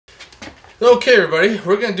Okay everybody,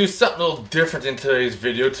 we're going to do something a little different in today's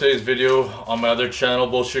video. Today's video on my other channel,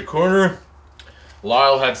 Bullshit Corner.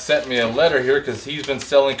 Lyle had sent me a letter here because he's been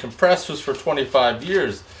selling compressors for 25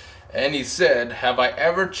 years. And he said, have I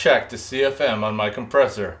ever checked the CFM on my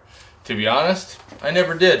compressor? To be honest, I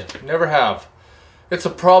never did. Never have. It's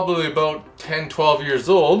probably about 10-12 years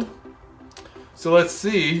old. So let's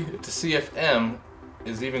see if the CFM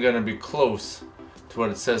is even going to be close to what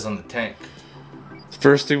it says on the tank.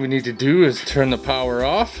 First thing we need to do is turn the power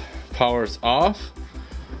off. Power's off.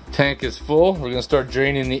 Tank is full. We're gonna start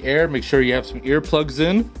draining the air. Make sure you have some earplugs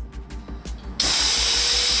in.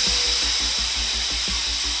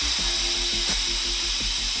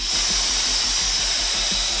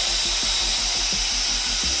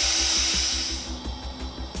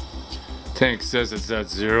 Tank says it's at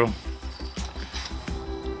 0.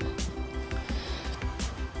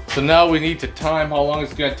 So now we need to time how long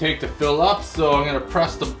it's going to take to fill up. So I'm going to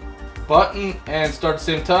press the button and start at the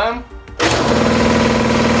same time.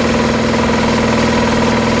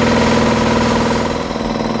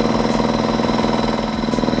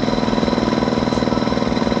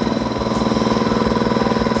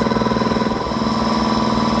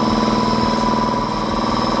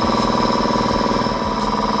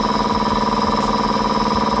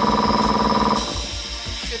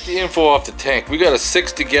 Info off the tank. We got a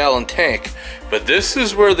 60-gallon tank, but this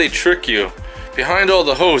is where they trick you. Behind all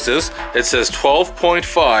the hoses it says 12.5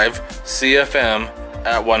 CFM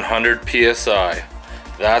at 100 psi.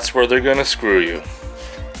 That's where they're gonna screw you.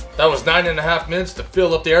 That was 9.5 minutes to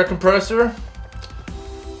fill up the air compressor.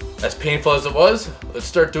 As painful as it was, let's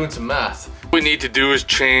start doing some math. What we need to do is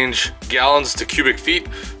change gallons to cubic feet.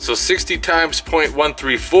 So 60 times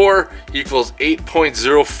 0.134 equals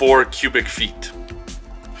 8.04 cubic feet.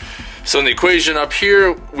 So in the equation up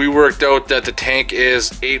here, we worked out that the tank is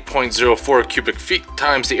 8.04 cubic feet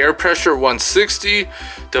times the air pressure, 160,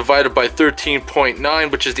 divided by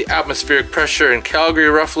 13.9, which is the atmospheric pressure in Calgary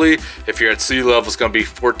roughly. If you're at sea level, it's going to be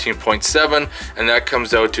 14.7, and that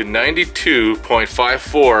comes out to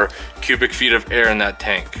 92.54 cubic feet of air in that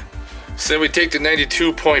tank. So then we take the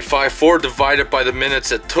 92.54, divide it by the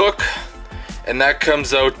minutes it took, and that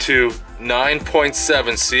comes out to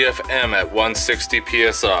 9.7 CFM at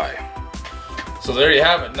 160 psi. So there you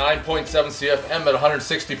have it, 9.7 CFM at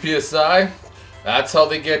 160 psi. That's how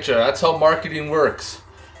they get you. That's how marketing works.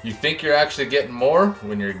 You think you're actually getting more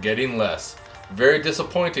when you're getting less. Very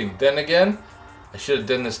disappointing. Then again, I should have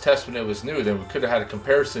done this test when it was new. Then we could have had a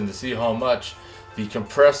comparison to see how much the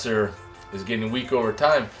compressor is getting weak over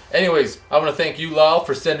time. Anyways, I want to thank you, Lyle,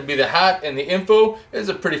 for sending me the hat and the info. It was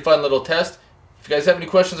a pretty fun little test. If you guys have any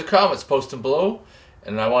questions or comments, post them below.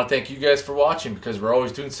 And I want to thank you guys for watching because we're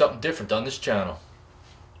always doing something different on this channel.